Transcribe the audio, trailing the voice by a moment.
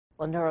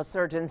Well,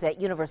 neurosurgeons at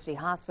University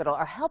Hospital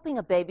are helping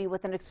a baby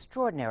with an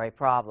extraordinary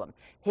problem.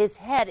 His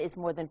head is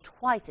more than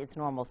twice its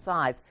normal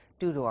size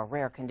due to a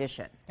rare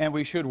condition. And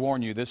we should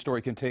warn you, this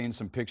story contains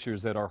some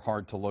pictures that are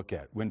hard to look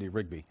at. Wendy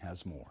Rigby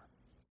has more.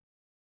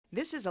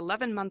 This is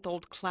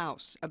 11-month-old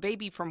Klaus, a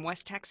baby from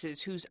West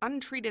Texas whose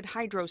untreated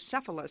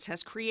hydrocephalus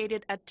has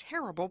created a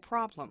terrible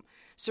problem.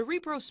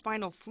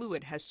 Cerebrospinal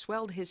fluid has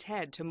swelled his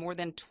head to more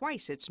than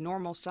twice its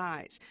normal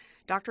size.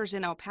 Doctors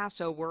in El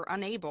Paso were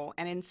unable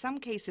and in some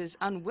cases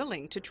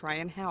unwilling to try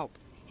and help.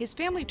 His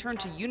family turned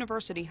to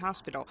University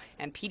Hospital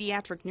and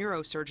pediatric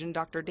neurosurgeon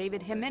Dr.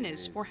 David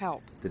Jimenez for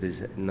help. That is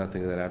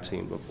nothing that I've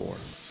seen before.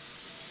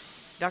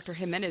 Dr.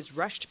 Jimenez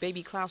rushed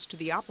baby Klaus to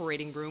the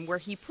operating room where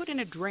he put in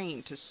a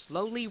drain to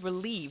slowly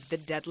relieve the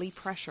deadly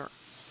pressure.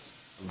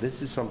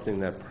 This is something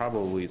that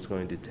probably is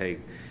going to take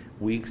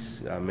weeks,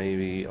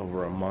 maybe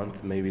over a month,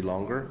 maybe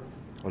longer,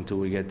 until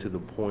we get to the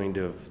point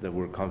of that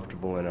we're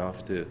comfortable enough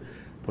to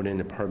put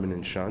in a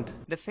permanent shunt.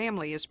 The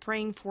family is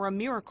praying for a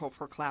miracle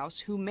for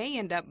Klaus, who may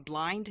end up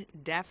blind,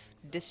 deaf,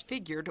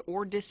 disfigured,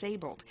 or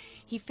disabled.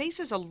 He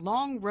faces a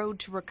long road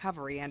to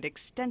recovery and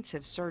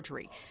extensive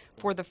surgery.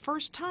 For the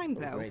first time,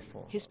 though,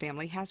 his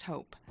family has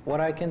hope. What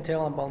I can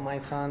tell about my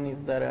son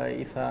is that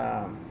he's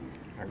a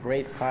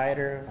great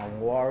fighter, a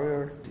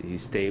warrior.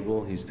 He's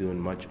stable, he's doing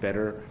much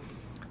better.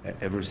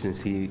 Ever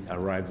since he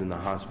arrived in the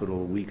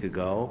hospital a week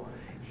ago,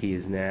 he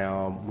is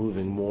now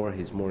moving more,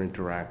 he's more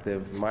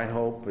interactive. My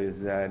hope is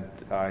that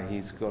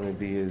he's going to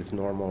be as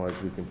normal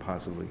as we can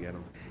possibly get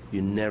him.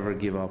 You never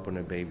give up on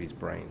a baby's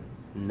brain,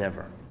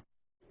 never.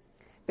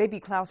 Baby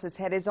Klaus's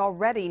head is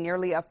already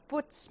nearly a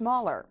foot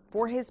smaller.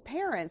 For his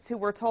parents, who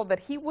were told that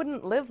he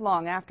wouldn't live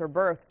long after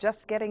birth,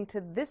 just getting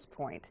to this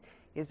point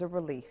is a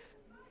relief.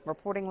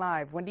 Reporting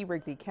live, Wendy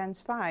Rigby,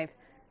 KENS 5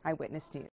 Eyewitness News.